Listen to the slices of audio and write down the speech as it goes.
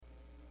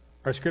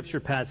Our scripture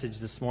passage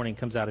this morning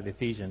comes out of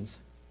Ephesians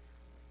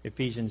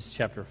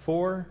chapter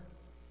 4,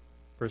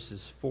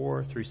 verses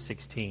 4 through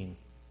 16.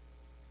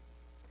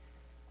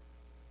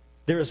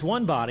 There is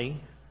one body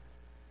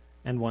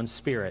and one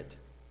Spirit,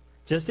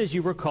 just as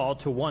you were called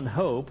to one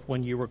hope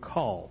when you were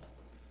called.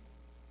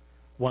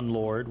 One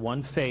Lord,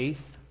 one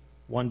faith,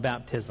 one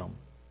baptism,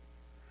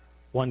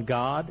 one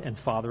God and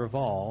Father of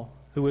all,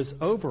 who is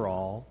over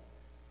all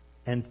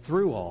and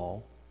through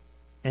all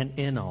and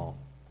in all.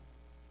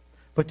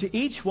 But to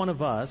each one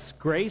of us,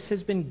 grace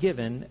has been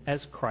given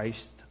as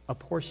Christ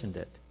apportioned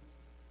it.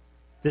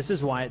 This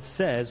is why it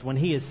says, when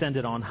he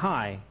ascended on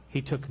high,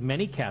 he took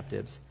many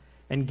captives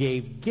and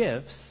gave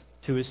gifts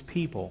to his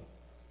people.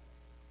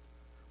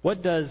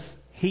 What does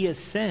he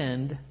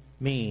ascend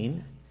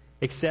mean,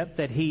 except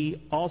that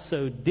he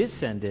also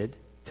descended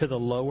to the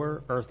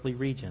lower earthly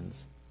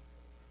regions?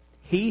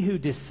 He who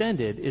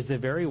descended is the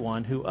very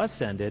one who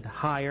ascended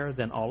higher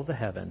than all of the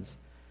heavens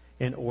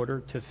in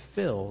order to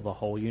fill the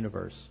whole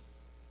universe.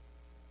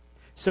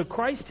 So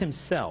Christ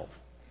himself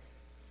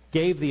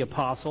gave the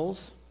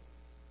apostles,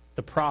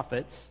 the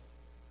prophets,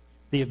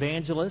 the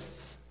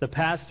evangelists, the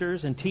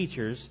pastors and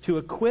teachers to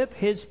equip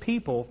his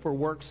people for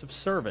works of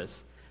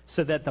service,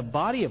 so that the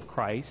body of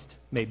Christ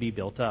may be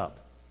built up,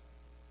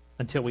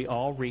 until we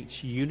all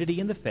reach unity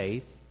in the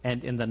faith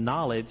and in the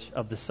knowledge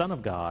of the Son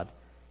of God,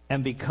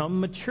 and become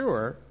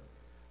mature,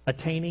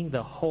 attaining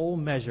the whole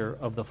measure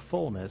of the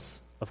fullness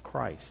of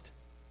Christ.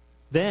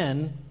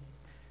 Then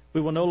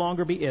we will no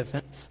longer be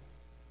infants,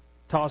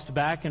 tossed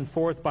back and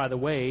forth by the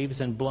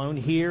waves and blown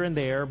here and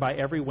there by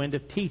every wind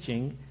of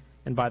teaching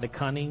and by the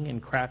cunning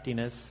and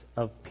craftiness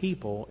of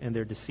people in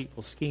their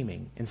deceitful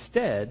scheming.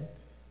 Instead,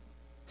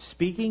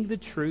 speaking the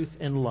truth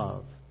in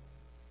love,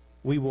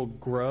 we will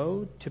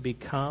grow to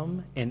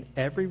become in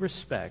every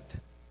respect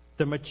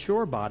the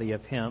mature body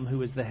of him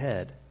who is the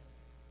head,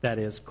 that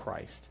is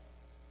Christ.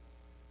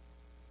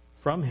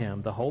 From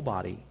him, the whole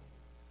body,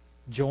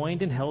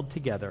 joined and held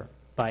together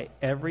by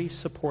every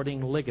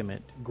supporting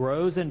ligament,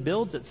 grows and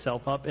builds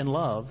itself up in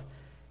love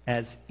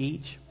as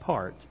each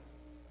part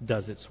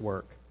does its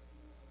work.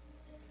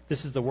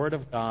 This is the word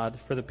of God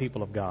for the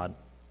people of God.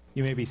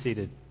 You may be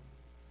seated.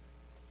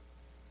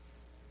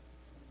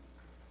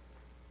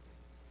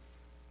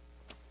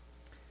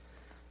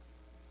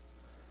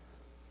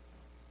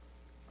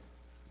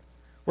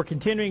 We're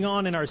continuing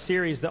on in our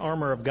series, The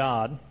Armor of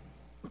God,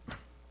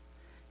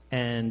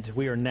 and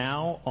we are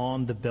now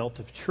on the belt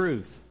of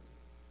truth.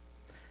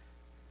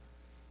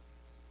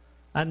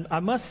 And I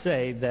must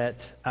say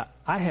that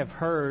I have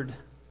heard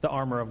the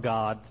armor of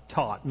God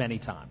taught many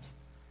times.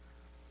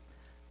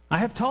 I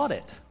have taught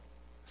it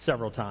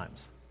several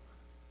times.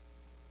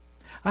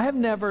 I have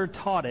never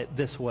taught it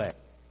this way.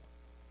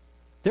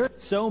 There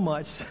is so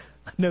much,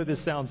 I know this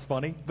sounds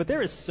funny, but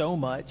there is so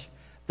much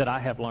that I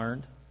have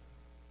learned.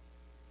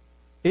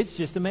 It's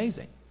just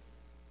amazing.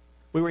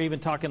 We were even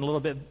talking a little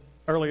bit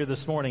earlier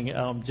this morning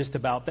just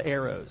about the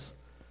arrows.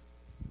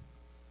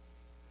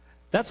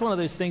 That's one of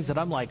those things that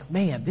I'm like,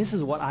 man, this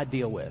is what I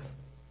deal with.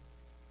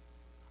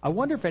 I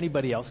wonder if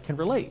anybody else can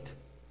relate.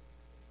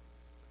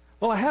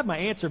 Well, I have my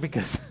answer,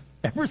 because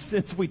ever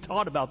since we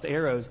taught about the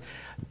arrows,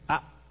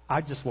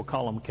 I just will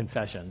call them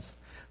confessions.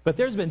 But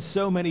there's been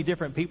so many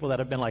different people that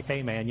have been like,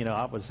 hey, man,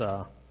 I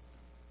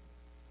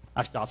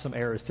shot some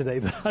arrows today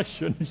that I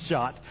shouldn't have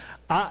shot.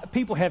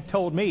 People have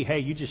told me, hey,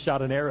 you just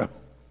shot an arrow,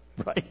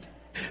 right?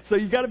 So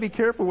you got to be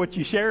careful what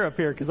you share up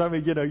here, because,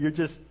 you're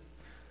just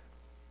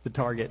the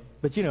target.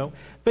 But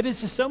it's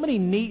just so many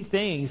neat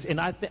things,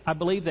 and I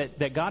believe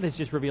that God has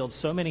just revealed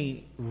so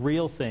many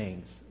real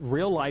things,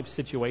 real life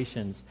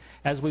situations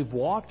as we've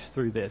walked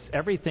through this.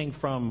 Everything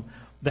from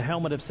the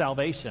helmet of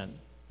salvation.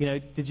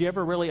 Did you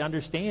ever really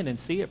understand and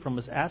see it from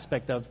this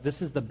aspect of,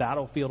 this is the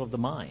battlefield of the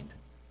mind?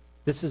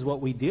 This is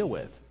what we deal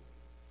with.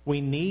 We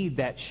need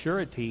that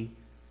surety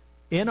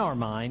in our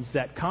minds,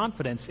 that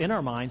confidence in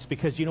our minds,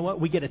 because you know what?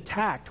 We get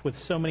attacked with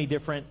so many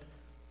different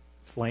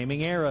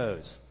flaming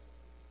arrows.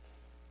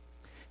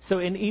 So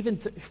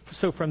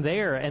from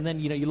there, and then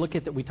you look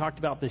at that. We talked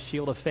about the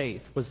shield of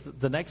faith was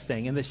the next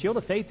thing, and the shield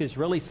of faith is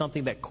really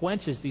something that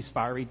quenches these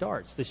fiery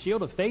darts. The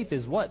shield of faith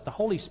is what? The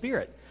Holy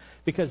Spirit,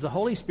 because the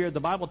Holy Spirit, the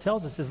Bible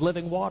tells us, is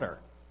living water.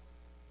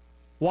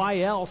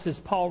 Why else is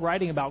Paul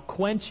writing about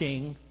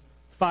quenching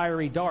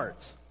fiery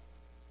darts?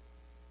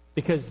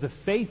 Because the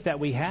faith that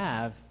we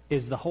have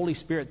is the Holy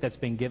Spirit that's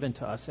been given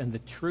to us, and the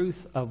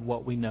truth of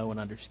what we know and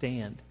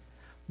understand,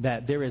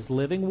 that there is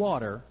living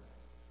water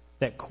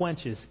that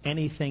quenches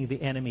anything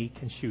the enemy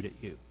can shoot at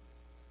you.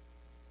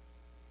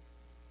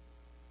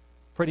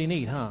 Pretty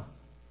neat, huh?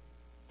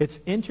 It's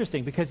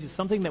interesting because it's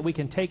something that we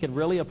can take and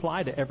really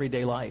apply to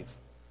everyday life.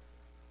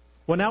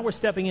 Well, now we're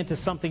stepping into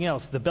something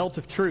else, the belt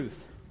of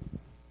truth.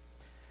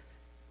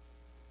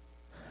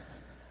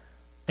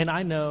 And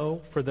I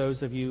know for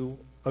those of you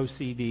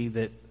OCD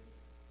that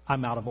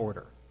I'm out of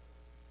order.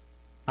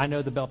 I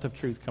know the belt of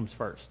truth comes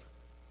first.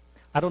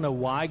 I don't know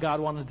why God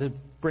wanted to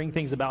bring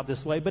things about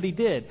this way, but he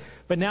did.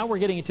 But now we're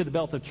getting into the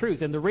belt of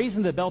truth. And the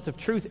reason the belt of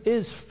truth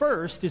is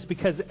first is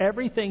because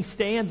everything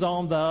stands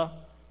on the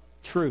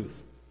Truth.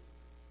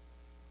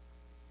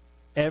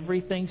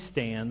 Everything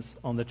stands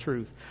on the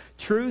truth.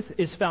 Truth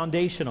is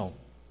foundational.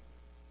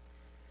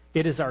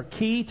 It is our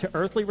key to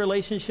earthly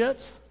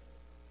relationships.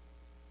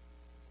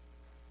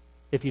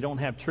 If you don't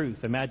have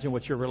truth, imagine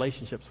what your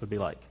relationships would be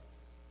like.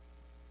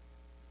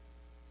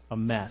 A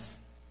mess.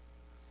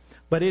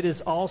 But it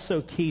is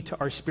also key to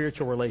our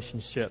spiritual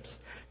relationships.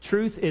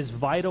 Truth is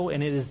vital,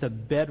 and it is the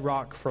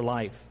bedrock for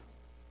life.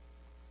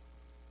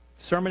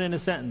 Sermon in a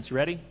sentence. You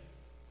ready?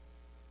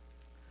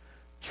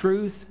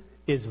 Truth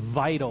is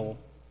vital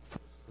for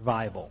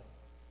survival.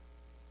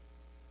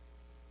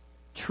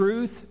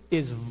 Truth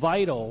is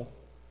vital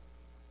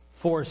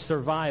for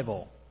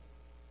survival.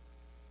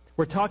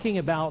 We're talking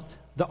about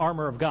the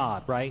armor of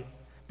God, right?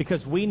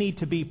 Because we need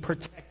to be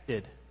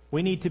protected.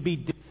 We need to be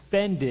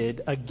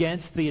defended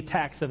against the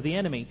attacks of the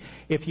enemy.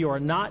 If you are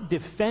not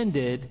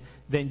defended,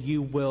 then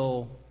you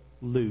will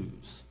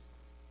lose.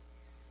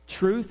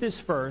 Truth is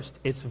first.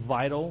 It's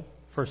vital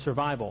for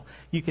survival.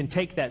 You can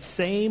take that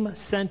same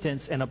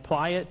sentence and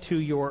apply it to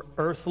your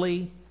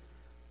earthly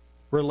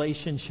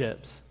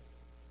relationships.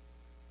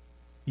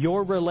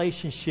 Your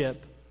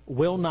relationship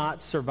will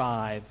not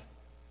survive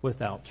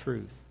without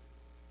truth.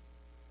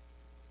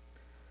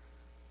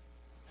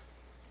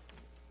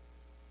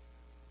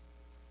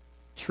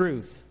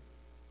 Truth.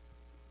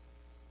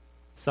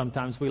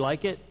 Sometimes we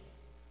like it.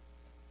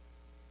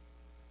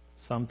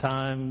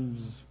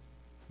 Sometimes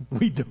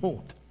we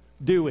don't,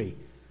 do we?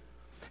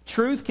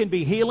 Truth can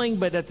be healing,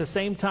 but at the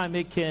same time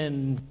it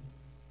can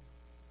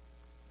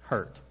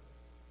hurt.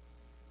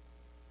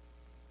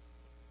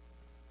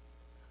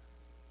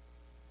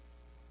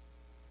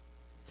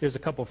 Here's a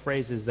couple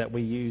phrases that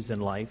we use in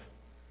life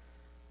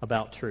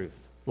about truth.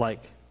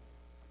 Like,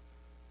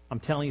 I'm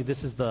telling you,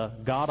 this is the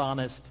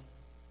God-honest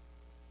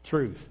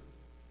truth.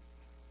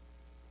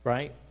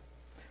 Right?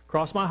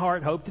 Cross my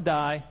heart, hope to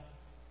die.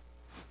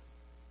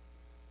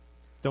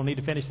 Don't need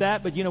to finish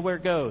that, but you know where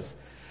it goes.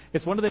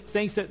 It's one of those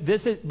things that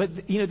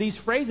these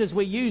phrases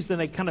we use, then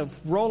they kind of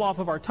roll off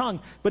of our tongue,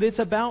 but it's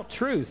about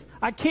truth.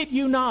 I kid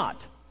you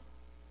not.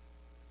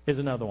 Here's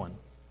another one.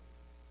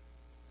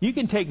 You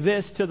can take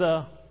this to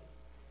the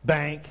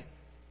bank.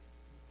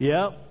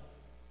 Yep.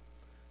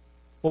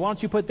 Well, why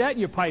don't you put that in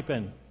your pipe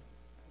and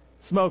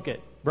smoke it,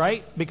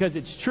 right? Because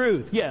it's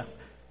truth. Yeah.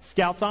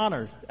 Scouts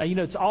honors.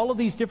 It's all of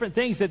these different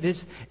things that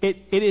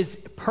it has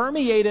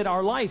permeated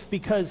our life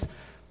because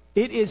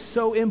it is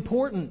so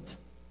important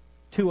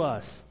to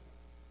us.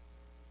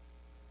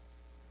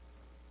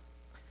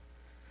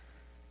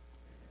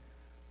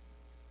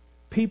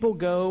 People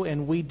go,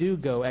 and we do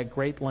go at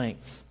great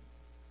lengths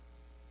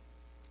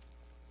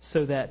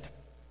so that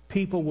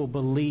people will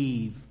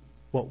believe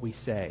what we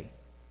say.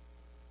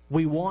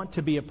 We want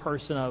to be a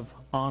person of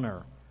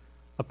honor,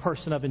 a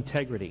person of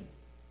integrity.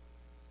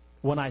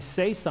 When I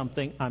say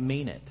something, I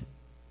mean it.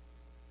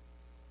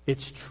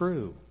 It's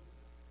true.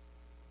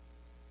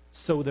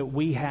 So that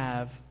we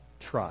have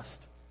trust.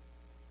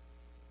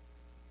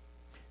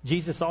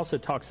 Jesus also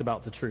talks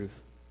about the truth.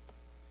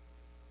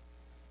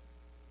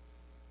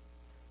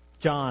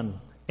 John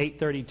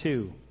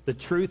 8:32, the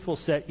truth will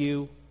set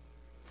you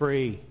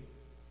free.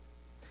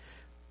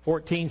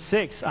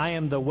 14:6, I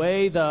am the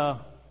way,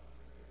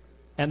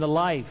 and the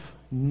life.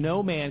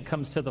 No man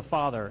comes to the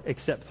Father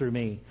except through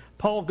me.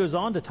 Paul goes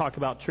on to talk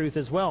about truth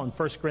as well in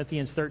 1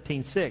 Corinthians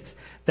 13:6,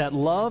 that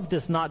love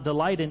does not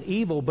delight in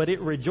evil, but it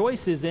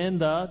rejoices in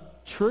the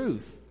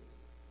truth.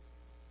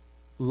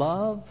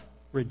 Love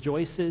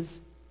rejoices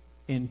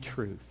in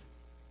truth.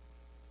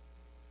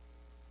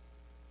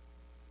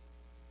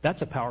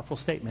 That's a powerful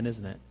statement,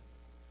 isn't it?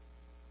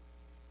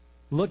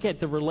 Look at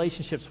the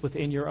relationships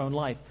within your own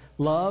life.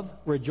 Love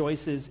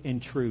rejoices in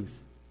truth.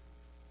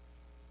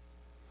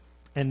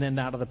 And then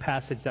out of the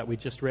passage that we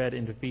just read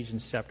in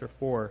Ephesians chapter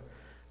 4,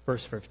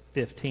 verse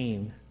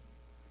 15.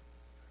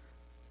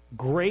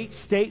 Great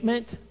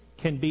statement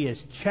can be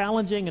as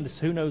challenging as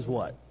who knows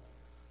what.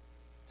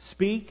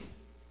 Speak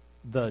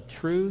the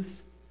truth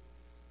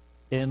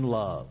in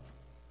love.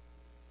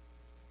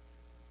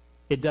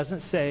 It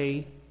doesn't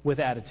say with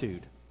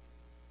attitude.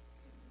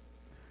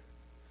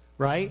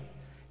 Right?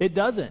 It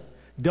doesn't.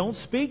 Don't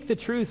speak the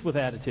truth with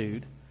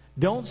attitude.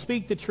 Don't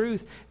speak the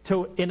truth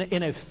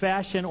in a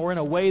fashion or in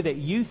a way that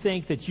you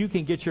think that you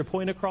can get your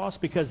point across,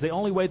 because the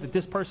only way that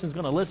this person's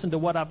going to listen to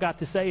what I've got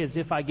to say is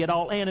if I get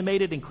all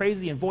animated and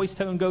crazy and voice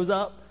tone goes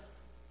up.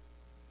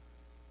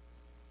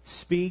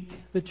 Speak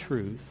the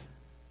truth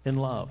in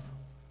love.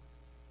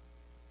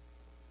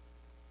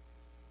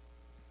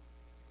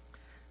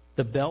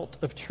 The belt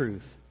of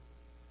truth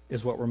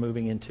is what we're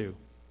moving into.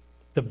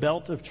 The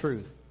belt of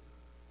truth.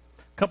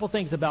 A couple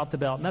things about the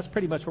belt, and that's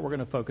pretty much what we're going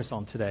to focus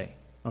on today.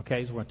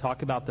 Okay, so we're going to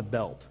talk about the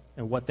belt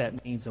and what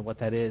that means and what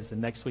that is.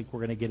 And next week we're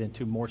going to get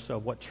into more so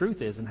of what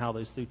truth is and how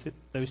those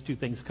two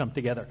things come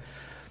together.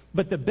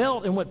 But the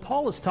belt and what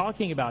Paul is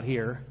talking about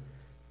here,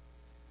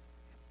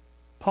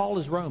 Paul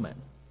is Roman.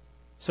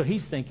 So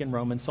he's thinking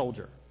Roman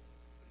soldier.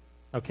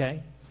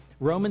 Okay?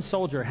 Roman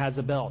soldier has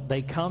a belt.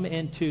 They come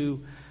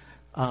into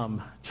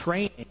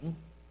training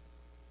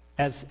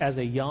as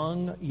a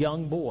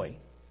young boy,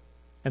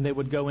 and they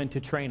would go into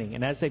training.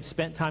 And as they've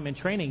spent time in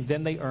training,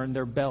 then they earn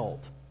their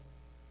belt.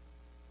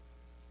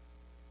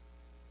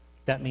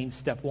 That means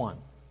step one.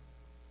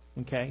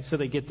 Okay, so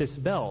they get this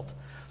belt.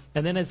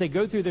 And then as they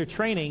go through their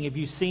training, if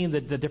you've seen the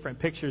different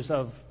pictures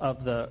of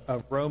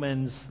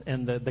Romans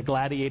and the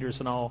gladiators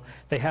and all,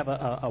 they have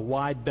a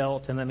wide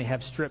belt, and then they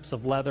have strips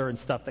of leather and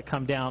stuff that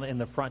come down in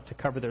the front to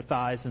cover their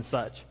thighs and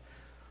such.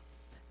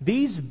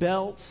 These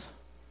belts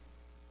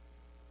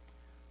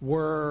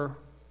were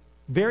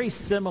very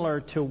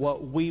similar to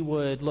what we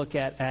would look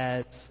at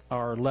as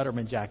our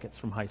Letterman jackets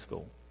from high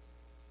school.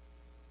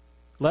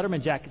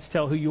 Letterman jackets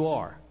tell who you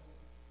are,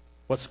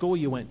 what school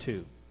you went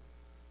to,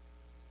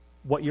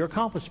 what your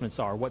accomplishments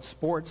are, what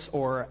sports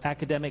or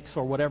academics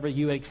or whatever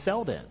you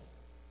excelled in,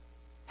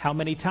 how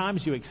many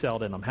times you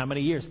excelled in them, how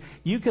many years.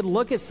 You could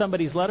look at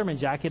somebody's Letterman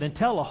jacket and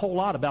tell a whole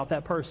lot about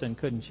that person,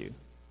 couldn't you?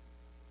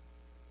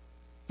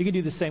 You can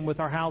do the same with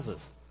our houses.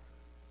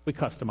 We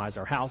customize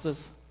our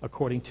houses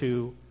according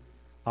to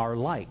our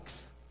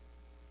likes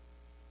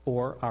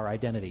or our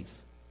identities.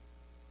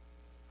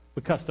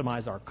 We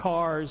customize our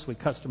cars, we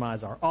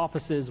customize our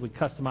offices, we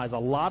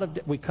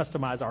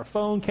customize our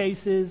phone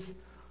cases,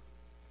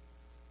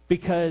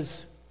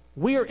 because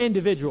we are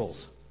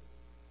individuals,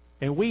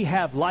 and we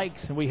have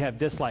likes and we have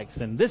dislikes,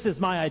 and this is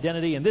my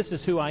identity and this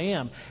is who I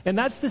am. And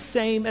that's the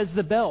same as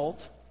the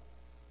belt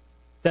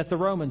that the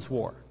Romans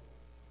wore.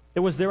 It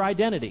was their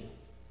identity.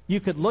 You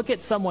could look at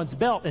someone's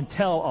belt and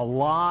tell a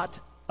lot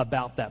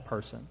about that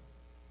person.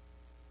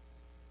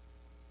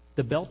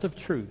 The belt of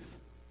truth.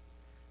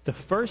 The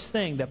first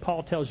thing that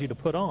Paul tells you to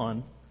put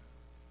on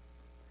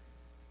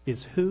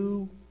is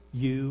who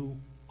you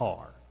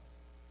are.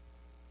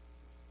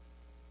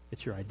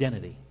 It's your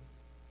identity.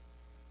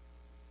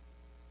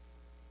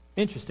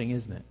 Interesting,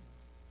 isn't it?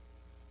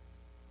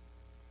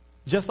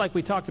 Just like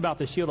we talked about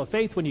the shield of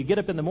faith, when you get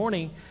up in the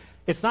morning,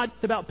 it's not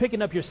just about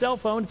picking up your cell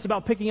phone, it's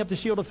about picking up the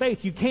shield of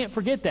faith. You can't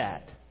forget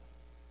that.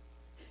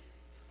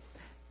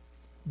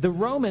 The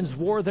Romans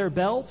wore their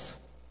belts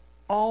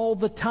all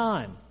the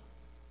time.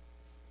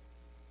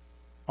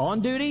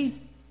 On duty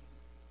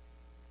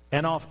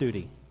and off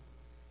duty.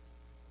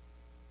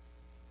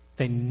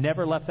 They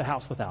never left the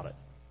house without it.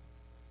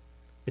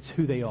 It's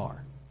who they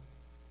are.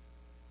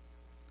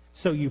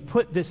 So you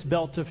put this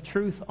belt of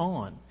truth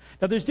on.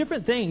 Now there's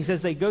different things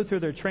as they go through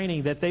their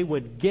training that they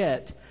would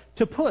get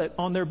to put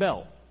on their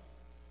belt.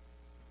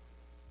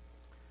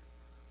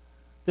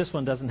 This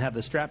one doesn't have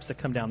the straps that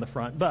come down the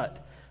front,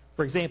 but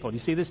for example, do you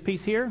see this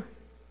piece here?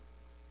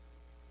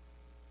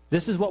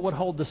 This is what would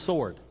hold the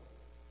sword.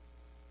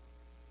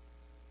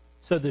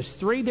 So there's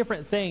 3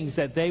 different things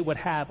that they would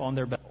have on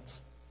their belts.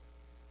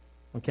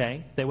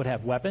 Okay? They would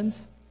have weapons.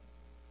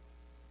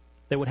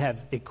 They would have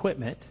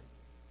equipment,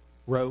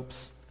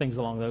 ropes, things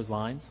along those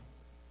lines.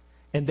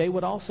 And they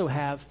would also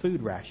have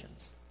food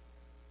rations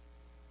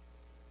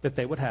that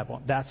they would have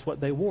on. That's what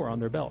they wore on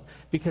their belt,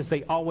 because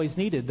they always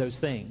needed those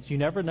things. You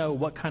never know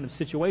what kind of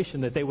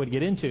situation that they would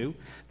get into,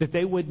 that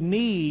they would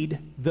need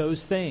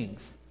those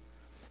things.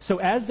 So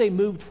as they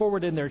moved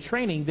forward in their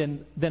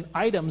training, then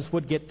items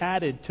would get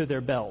added to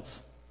their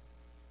belts.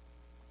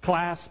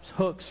 Clasps,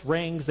 hooks,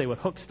 rings, they would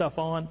hook stuff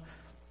on.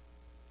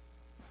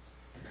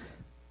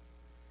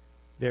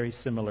 Very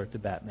similar to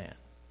Batman.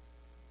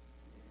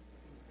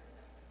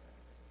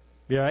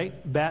 You all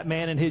right?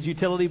 Batman and his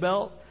utility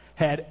belt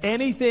had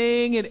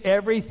anything and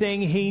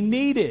everything he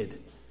needed,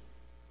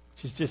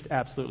 which is just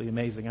absolutely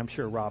amazing. I'm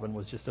sure Robin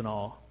was just in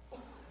awe.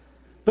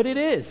 But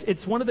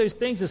it's one of those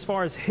things as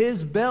far as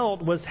his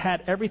belt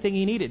had everything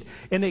he needed.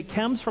 And it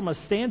comes from a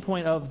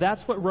standpoint of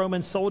that's what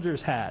Roman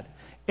soldiers had.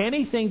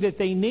 Anything that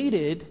they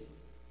needed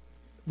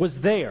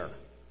was there.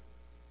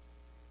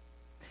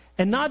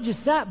 And not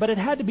just that, but it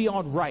had to be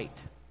on right.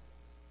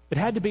 It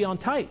had to be on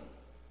tight.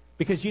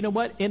 Because you know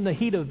what? In the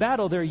heat of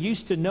battle, they're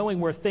used to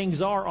knowing where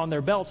things are on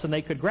their belts and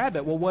they could grab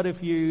it. Well, what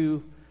if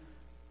your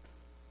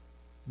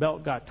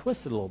belt got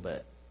twisted a little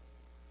bit?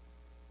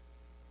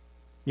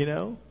 You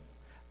know?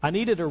 I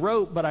needed a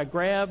rope, but I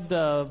grabbed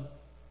a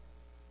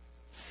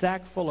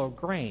sack full of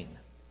grain.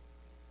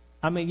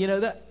 I mean, you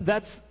know,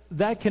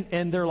 that can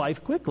end their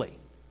life quickly.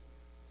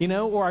 You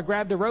know, or I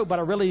grabbed a rope, but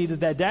I really needed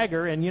that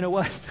dagger, and you know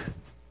what?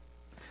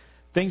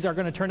 Things aren't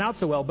going to turn out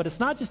so well. But it's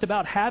not just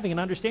about having an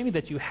understanding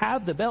that you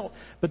have the belt,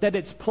 but that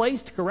it's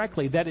placed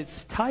correctly, that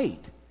it's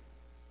tight,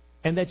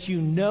 and that you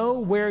know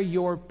where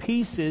your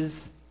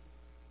pieces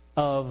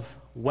of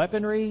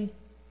weaponry,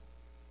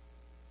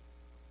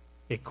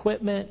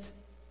 equipment,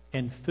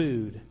 and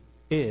food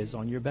is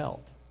on your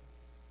belt.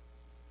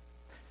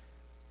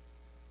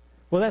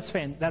 Well, that's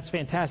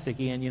fantastic,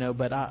 Ian, you know,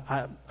 but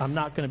I'm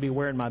not going to be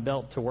wearing my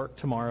belt to work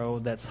tomorrow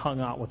that's hung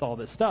out with all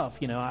this stuff.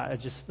 You know, I'm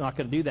just not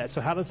going to do that.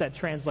 So how does that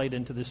translate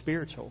into the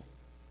spiritual?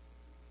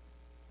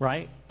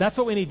 Right? That's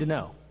what we need to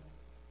know.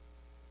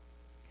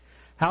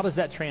 How does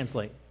that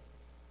translate?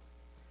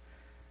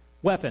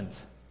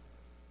 Weapons.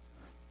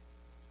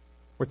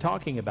 We're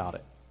talking about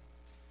it.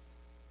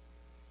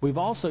 We've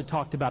also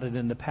talked about it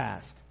in the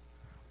past.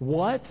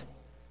 What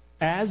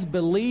as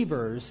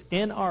believers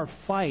in our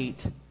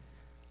fight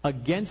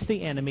against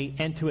the enemy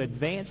and to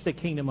advance the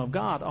kingdom of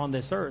God on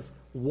this earth,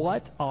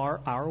 what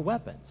are our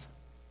weapons?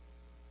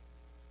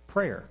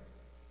 Prayer.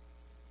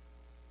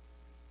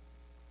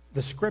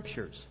 The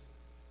Scriptures.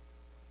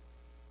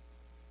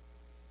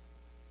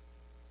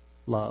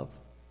 Love.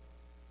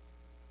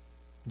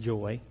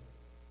 Joy.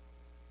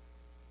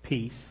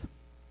 Peace.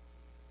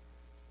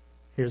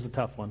 Here's a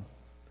tough one.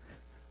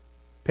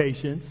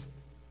 Patience.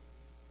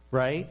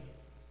 Right?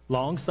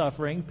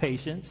 Long-suffering,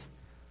 patience.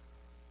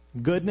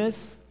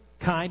 Goodness,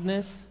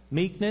 kindness,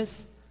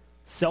 meekness,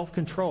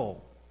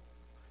 self-control.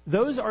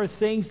 Those are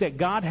things that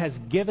God has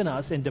given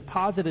us and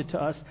deposited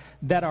to us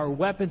that are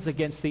weapons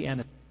against the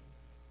enemy.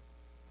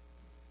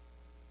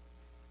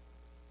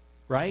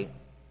 Right?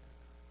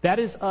 That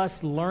is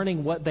us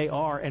learning what they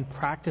are and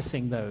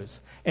practicing those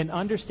and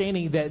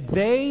understanding that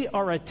they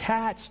are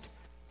attached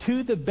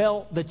to the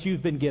belt that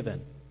you've been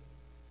given.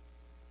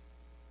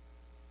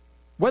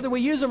 Whether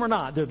we use them or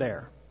not, they're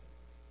there.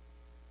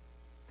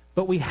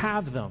 But we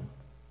have them.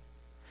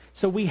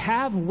 So we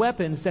have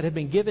weapons that have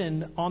been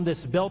given on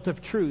this belt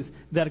of truth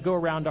that go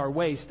around our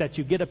waist that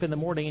you get up in the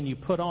morning and you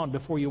put on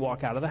before you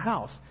walk out of the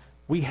house.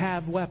 We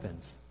have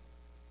weapons.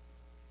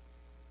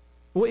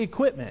 Well,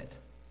 equipment.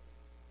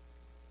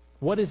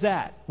 What is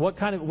that? What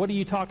are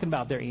you talking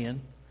about there,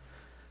 Ian?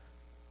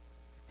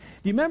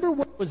 Do you remember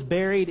what was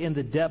buried in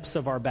the depths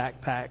of our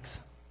backpacks?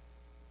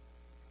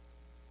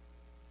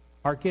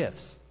 Our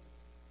gifts.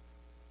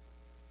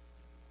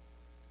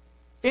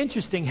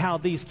 Interesting how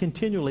these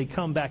continually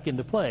come back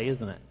into play,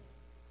 isn't it?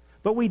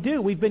 But we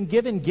do. We've been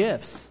given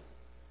gifts.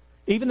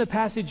 Even the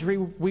passage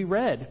we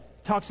read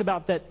talks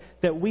about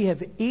that we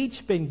have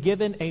each been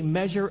given a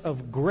measure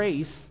of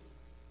grace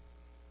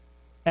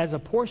as a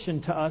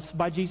portion to us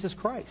by Jesus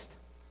Christ.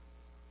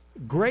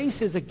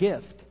 Grace is a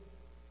gift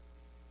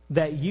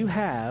that you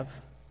have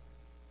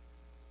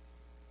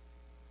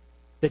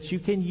that you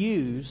can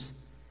use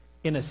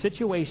in a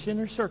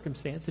situation or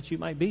circumstance that you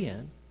might be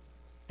in,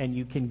 and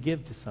you can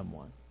give to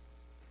someone.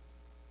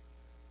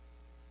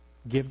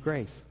 Give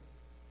grace.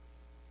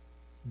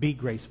 Be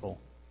graceful.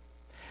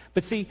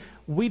 But see,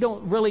 we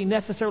don't really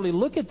necessarily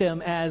look at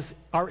them as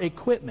our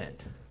equipment.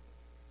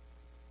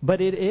 But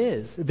it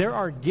is. There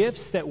are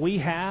gifts that we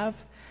have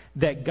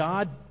that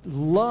God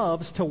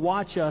loves to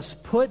watch us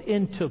put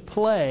into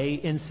play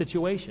in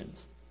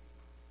situations.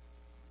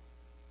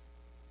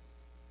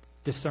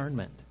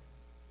 Discernment.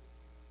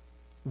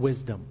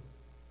 Wisdom.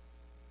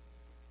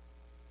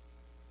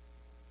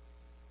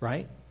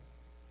 Right?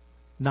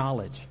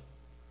 Knowledge.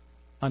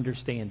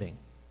 Understanding.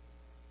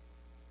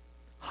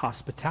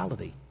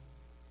 Hospitality.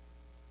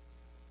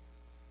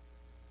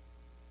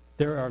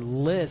 There are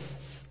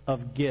lists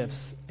of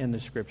gifts in the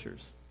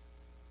Scriptures.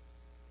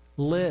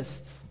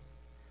 Lists.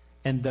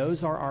 And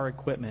those are our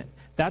equipment.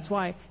 That's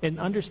why in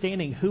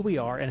understanding who we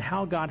are and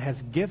how God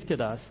has gifted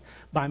us,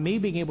 by me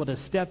being able to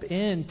step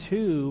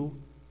into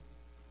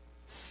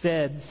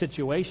said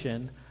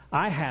situation,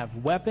 I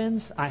have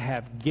weapons, I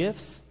have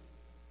gifts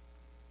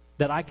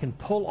that I can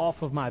pull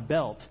off of my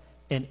belt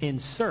and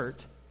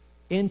insert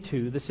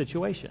into the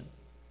situation.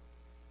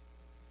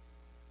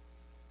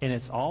 And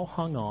it's all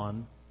hung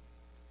on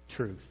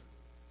truth.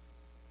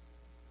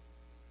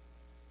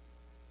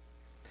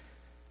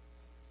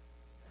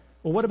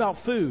 Well, what about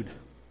food?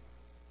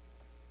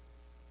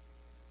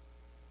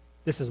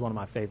 This is one of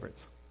my favorites.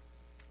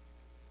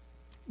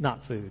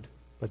 Not food,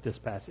 but this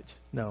passage.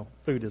 No,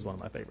 food is one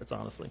of my favorites,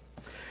 honestly.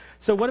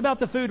 So what about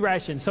the food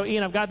rations? So,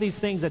 Ian, I've got these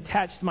things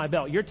attached to my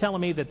belt. You're telling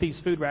me that these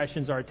food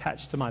rations are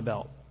attached to my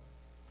belt.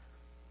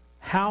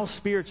 How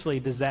spiritually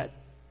does that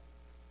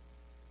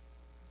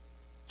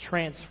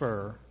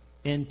transfer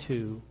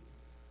into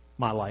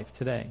my life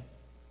today?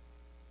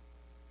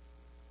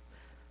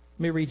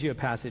 Let me read you a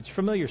passage,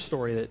 familiar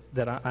story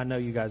that I know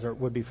you guys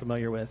would be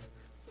familiar with.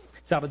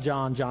 It's out of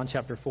John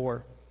chapter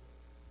 4.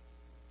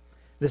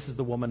 This is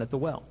the woman at the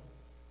well.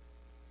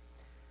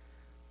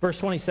 Verse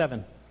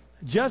 27.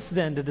 Just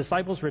then the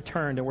disciples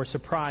returned and were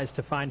surprised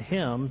to find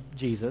him,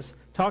 Jesus,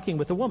 talking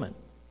with the woman.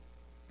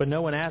 But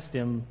no one asked,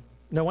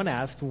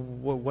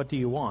 what do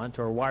you want,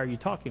 or why are you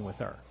talking with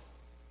her?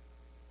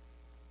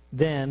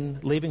 Then,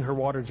 leaving her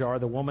water jar,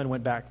 the woman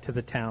went back to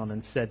the town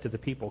and said to the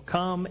people,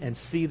 "Come and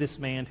see this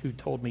man who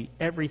told me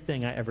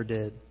everything I ever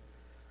did.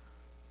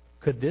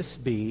 Could this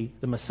be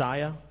the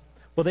Messiah?"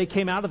 Well, they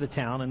came out of the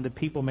town, and the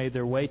people made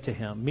their way to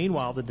him.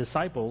 Meanwhile, the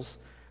disciples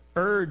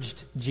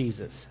urged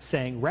Jesus,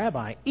 saying,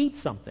 "Rabbi, eat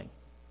something."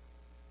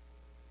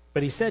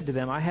 But he said to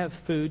them, "I have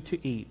food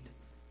to eat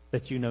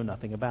that you know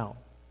nothing about."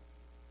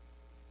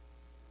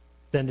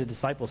 Then the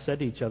disciples said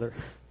to each other,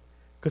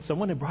 "Could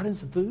someone have brought in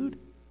some food?"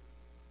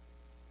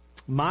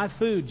 "My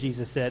food,"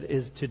 Jesus said,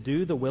 "is to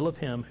do the will of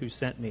him who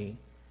sent me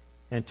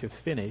and to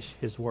finish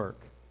his work."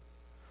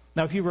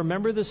 Now, if you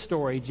remember the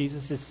story,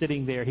 Jesus is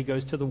sitting there. He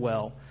goes to the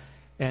well,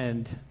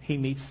 and he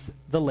meets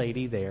the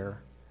lady there,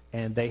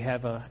 and they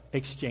have an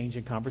exchange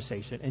and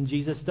conversation. And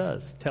Jesus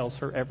tells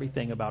her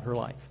everything about her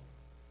life.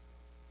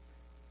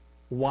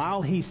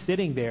 While he's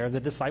sitting there, the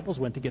disciples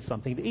went to get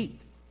something to eat.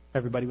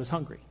 Everybody was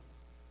hungry.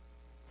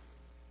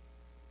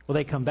 Well,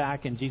 they come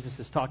back, and Jesus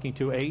is talking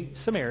to a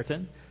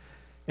Samaritan,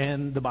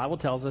 and the Bible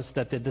tells us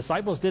that the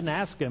disciples didn't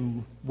ask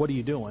him, "What are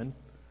you doing?"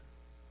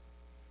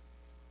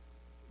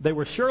 They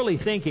were surely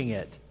thinking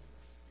it,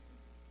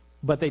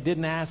 but they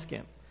didn't ask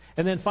him.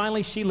 And then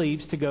finally she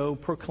leaves to go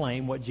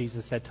proclaim what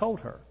Jesus had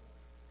told her.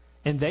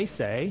 And they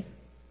say,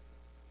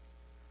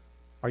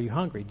 "Are you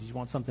hungry? Do you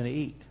want something to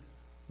eat?"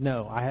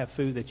 "No, I have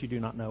food that you do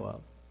not know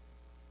of."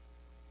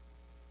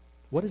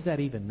 What does that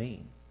even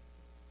mean?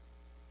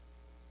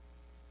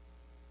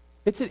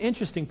 It's an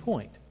interesting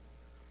point.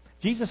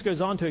 Jesus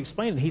goes on to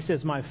explain it. He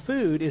says, "My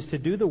food is to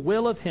do the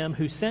will of him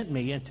who sent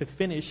me and to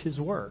finish his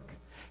work."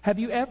 Have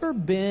you ever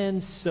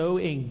been so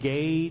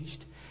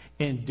engaged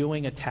in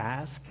doing a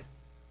task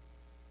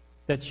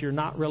that you're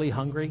not really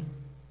hungry?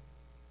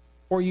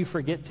 Or you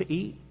forget to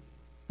eat,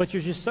 but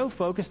you're just so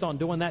focused on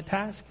doing that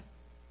task?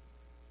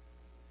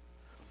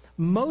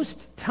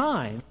 Most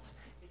times,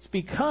 it's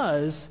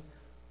because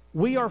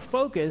we are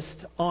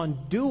focused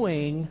on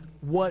doing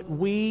what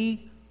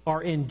we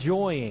are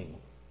enjoying.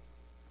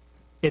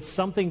 It's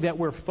something that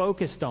we're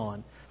focused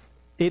on.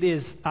 It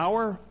is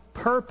our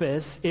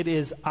purpose, it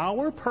is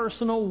our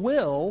personal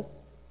will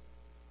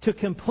to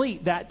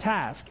complete that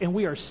task. And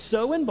we are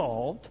so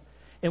involved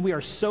and we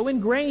are so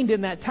ingrained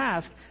in that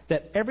task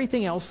that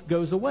everything else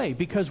goes away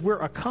because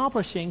we're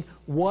accomplishing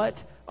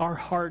what our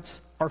hearts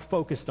are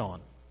focused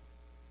on.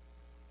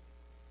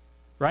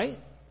 Right?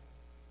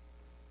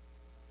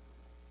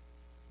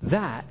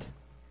 That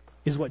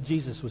is what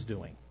Jesus was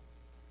doing.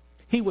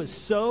 He was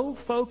so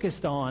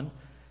focused on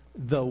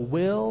the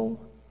will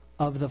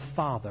of the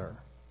Father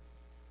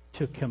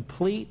to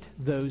complete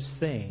those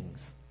things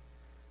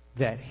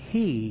that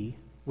he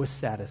was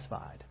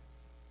satisfied.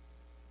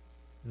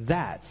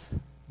 That's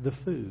the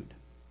food.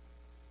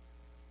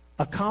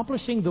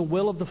 Accomplishing the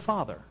will of the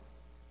Father.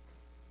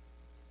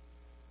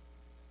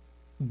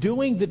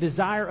 Doing the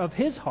desire of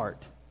his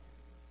heart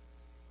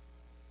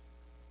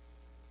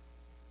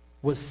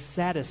was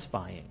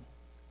satisfying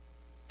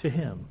to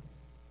him.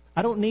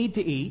 I don't need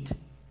to eat.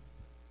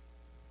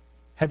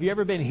 Have you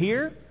ever been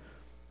here?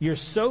 You're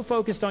so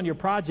focused on your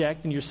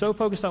project and you're so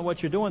focused on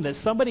what you're doing that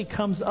somebody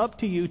comes up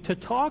to you to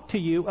talk to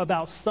you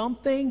about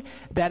something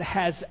that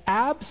has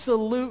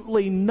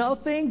absolutely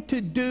nothing to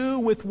do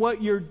with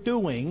what you're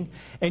doing,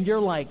 and you're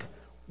like,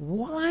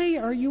 "Why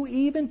are you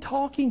even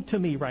talking to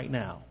me right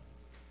now?"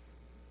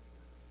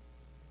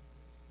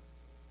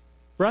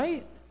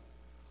 Right?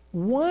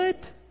 What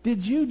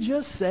did you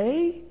just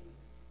say?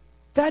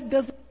 That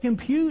doesn't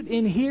compute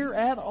in here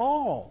at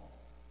all.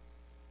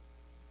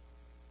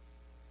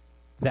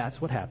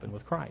 That's what happened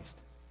with Christ.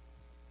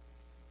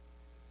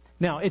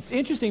 Now, it's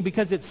interesting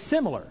because it's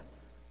similar.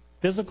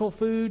 Physical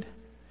food,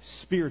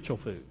 spiritual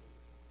food.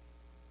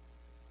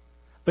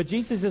 But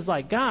Jesus is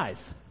like,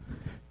 "Guys,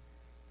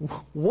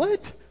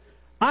 what?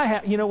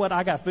 You know what?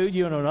 I got food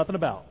you don't know nothing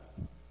about."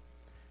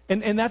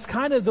 And that's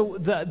kind of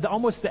the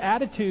almost the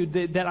attitude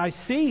that I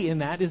see in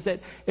that, is that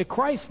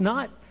Christ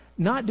not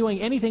doing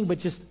anything but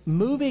just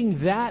moving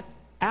that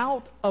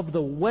out of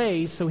the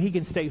way so he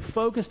can stay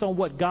focused on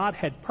what God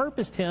had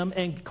purposed him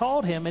and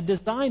called him and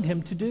designed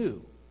him to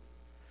do.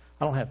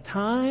 I don't have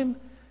time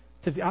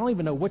I don't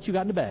even know what you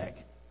got in the bag.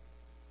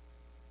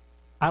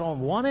 I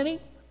don't want any.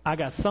 I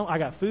got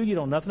food you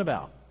don't know nothing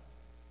about.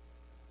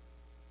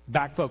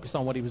 Back focused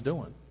on what he was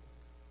doing.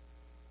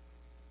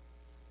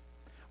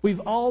 We've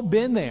all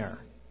been there.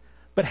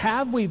 But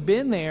have we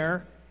been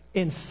there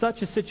in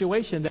such a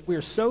situation that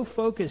we're so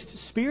focused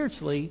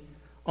spiritually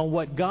on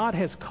what God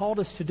has called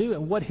us to do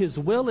and what his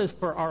will is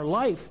for our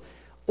life,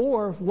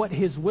 or what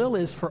his will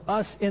is for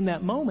us in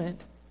that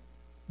moment,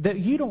 that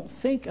you don't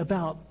think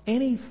about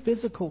any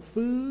physical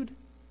food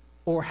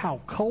or how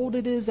cold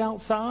it is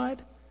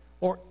outside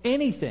or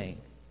anything,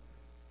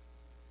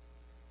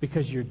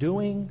 because you're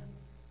doing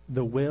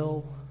the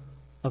will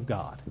of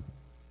God.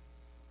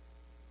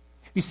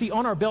 You see,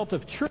 on our belt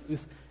of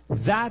truth,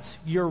 that's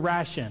your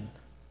ration.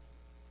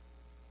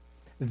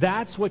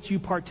 That's what you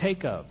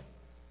partake of,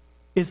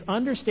 is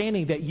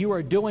understanding that you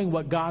are doing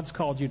what God's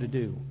called you to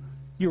do.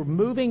 You're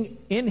moving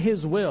in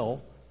his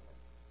will,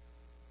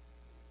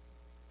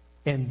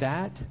 and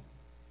that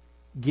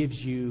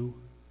gives you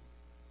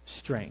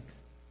strength.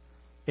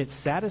 It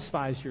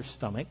satisfies your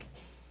stomach.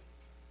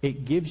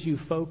 It gives you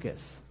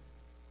focus.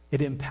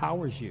 It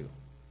empowers you.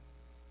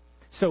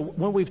 So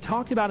when we've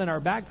talked about in our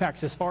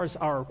backpacks as far as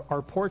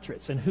our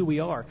portraits and who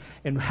we are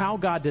and how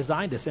God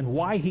designed us and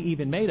why he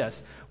even made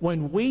us,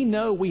 when we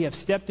know we have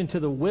stepped into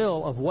the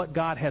will of what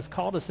God has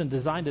called us and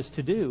designed us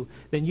to do,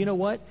 then you know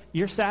what?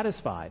 You're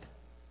satisfied,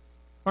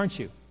 aren't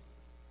you?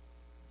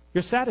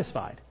 You're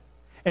satisfied.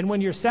 And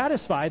when you're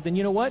satisfied, then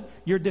you know what?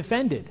 You're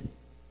defended.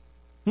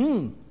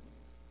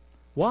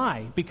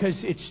 Why?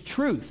 Because it's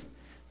truth.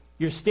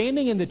 You're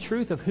standing in the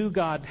truth of who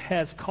God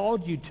has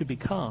called you to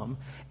become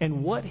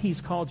and what he's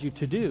called you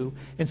to do.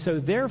 And so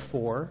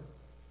therefore,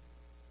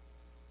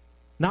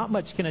 not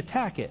much can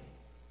attack it,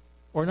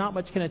 or not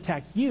much can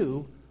attack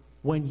you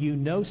when you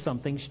know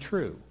something's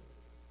true.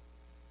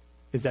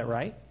 Is that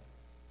right?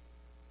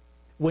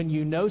 when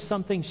you know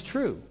something's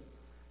true,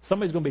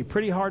 somebody's going to be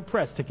pretty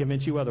hard-pressed to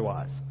convince you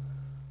otherwise.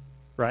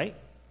 Right?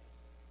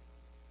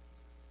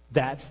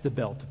 That's the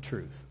belt of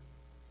truth.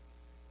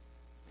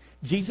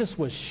 Jesus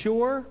was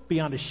sure,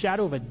 beyond a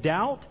shadow of a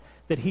doubt,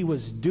 that he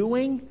was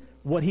doing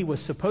what he was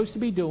supposed to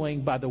be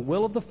doing by the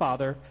will of the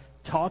Father,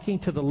 talking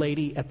to the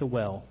lady at the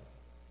well.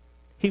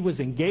 He was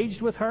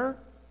engaged with her.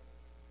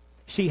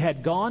 She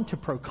had gone to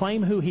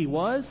proclaim who he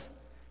was.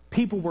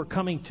 People were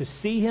coming to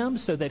see him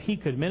so that he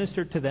could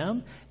minister to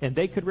them, and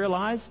they could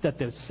realize that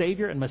the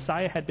Savior and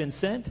Messiah had been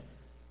sent.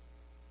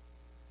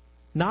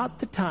 Not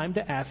the time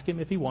to ask him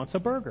if he wants a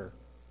burger.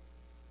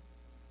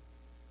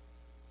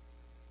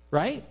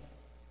 Right?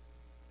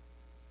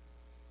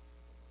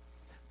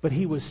 But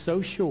he was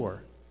so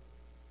sure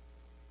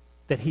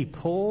that he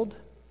pulled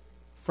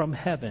from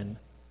heaven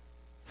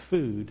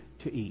food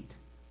to eat,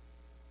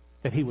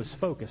 that he was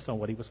focused on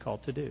what he was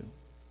called to do.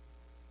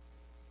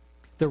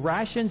 The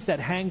rations that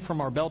hang from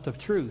our belt of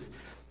truth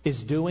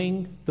is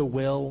doing the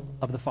will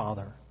of the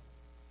Father.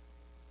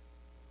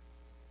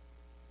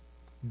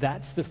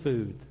 That's the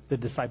food the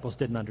disciples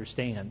didn't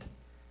understand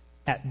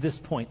at this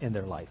point in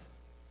their life.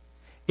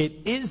 It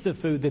is the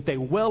food that they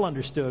well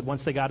understood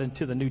once they got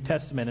into the New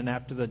Testament and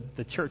after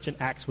the church in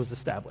Acts was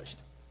established.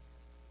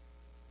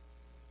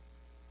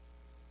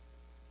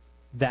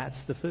 That's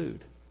the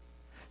food.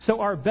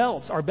 So our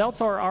belts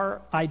are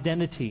our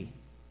identity.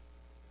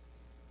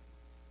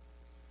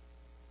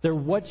 They're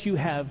what you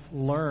have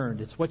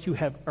learned. It's what you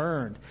have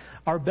earned.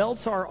 Our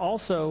belts are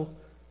also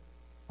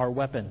our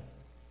weapon.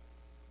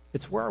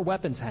 It's where our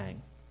weapons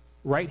hang,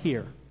 right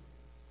here,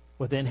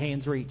 within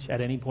hand's reach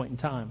at any point in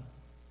time.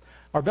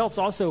 Our belts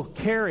also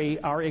carry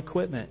our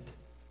equipment,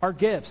 our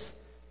gifts,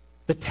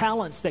 the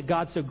talents that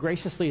God so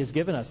graciously has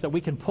given us that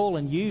we can pull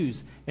and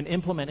use and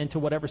implement into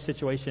whatever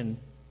situation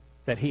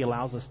that he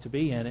allows us to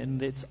be in.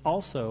 And it's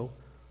also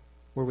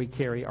where we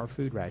carry our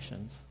food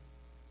rations.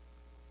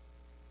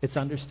 It's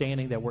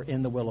understanding that we're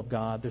in the will of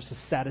God. There's a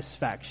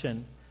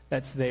satisfaction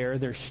that's there.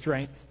 There's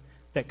strength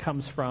that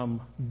comes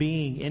from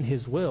being in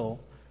his will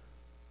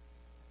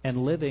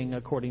and living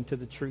according to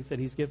the truth that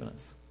he's given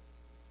us.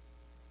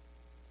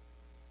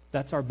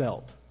 That's our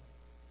belt.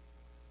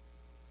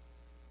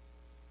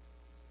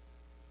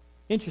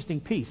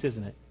 Interesting piece,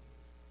 isn't it?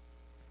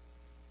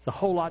 It's a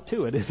whole lot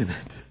to it, isn't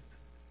it?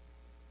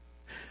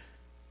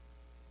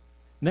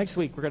 Next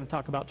week, we're going to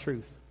talk about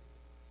truth.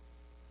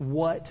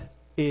 What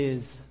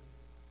is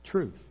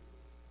truth?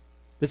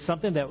 It's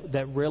something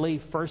that really,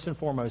 first and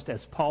foremost,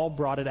 as Paul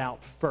brought it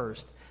out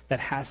first, that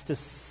has to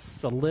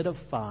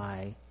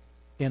solidify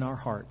in our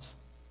hearts.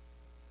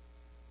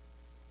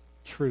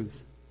 Truth.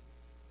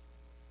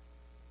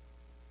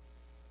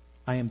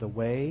 I am the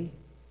way,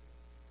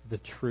 the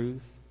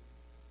truth,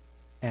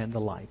 and the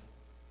life.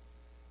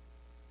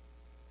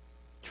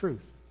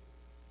 Truth.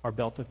 Our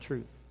belt of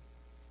truth.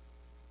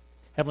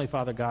 Heavenly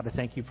Father, God, I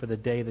thank you for the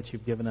day that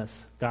you've given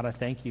us. God, I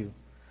thank you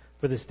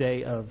for this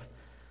day of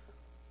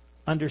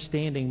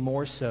understanding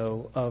more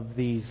so of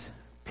these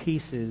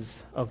pieces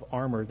of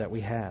armor that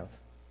we have.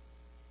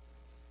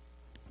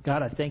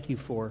 God, I thank you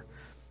for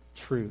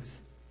truth,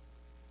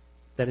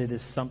 that it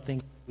is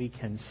something we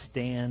can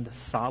stand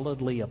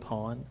solidly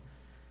upon.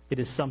 It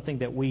is something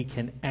that we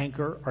can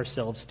anchor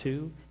ourselves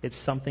to. It's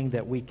something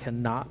that we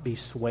cannot be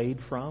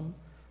swayed from.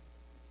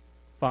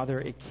 Father,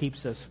 it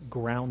keeps us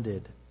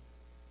grounded.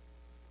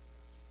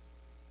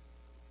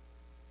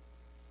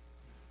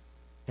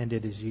 And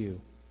it is you.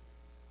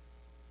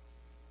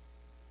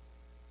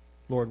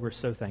 Lord, we're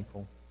so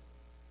thankful.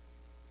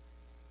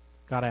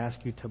 God, I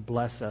ask you to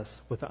bless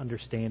us with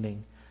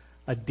understanding,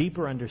 a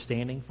deeper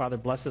understanding. Father,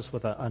 bless us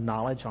with a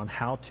knowledge on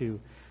how to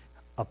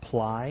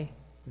apply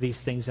these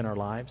things in our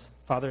lives.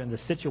 Father, in the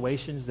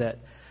situations that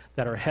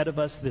are ahead of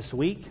us this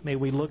week, may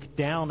we look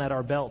down at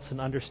our belts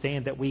and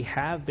understand that we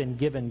have been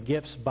given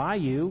gifts by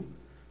you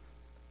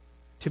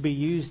to be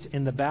used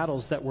in the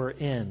battles that we're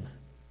in.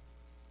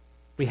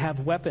 We have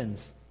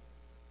weapons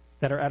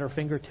that are at our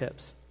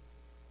fingertips.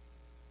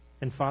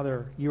 And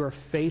Father, you are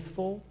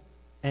faithful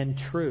and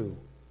true.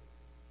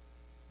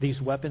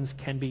 These weapons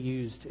can be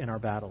used in our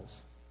battles.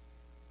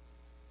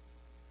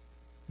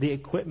 The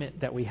equipment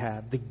that we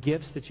have, the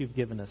gifts that you've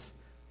given us,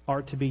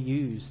 are to be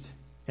used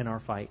in our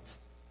fights.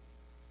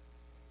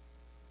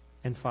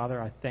 And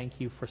Father, I thank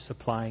you for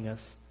supplying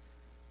us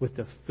with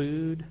the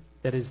food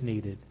that is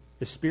needed,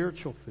 the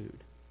spiritual food,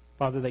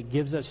 Father, that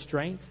gives us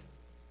strength,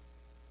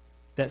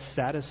 that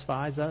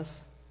satisfies us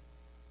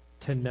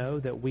to know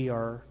that we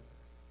are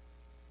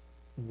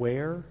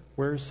where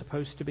we're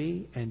supposed to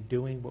be and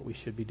doing what we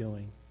should be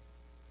doing.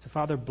 So,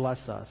 Father,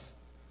 bless us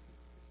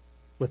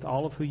with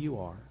all of who you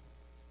are.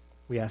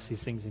 We ask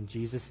these things in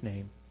Jesus'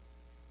 name.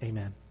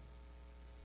 Amen.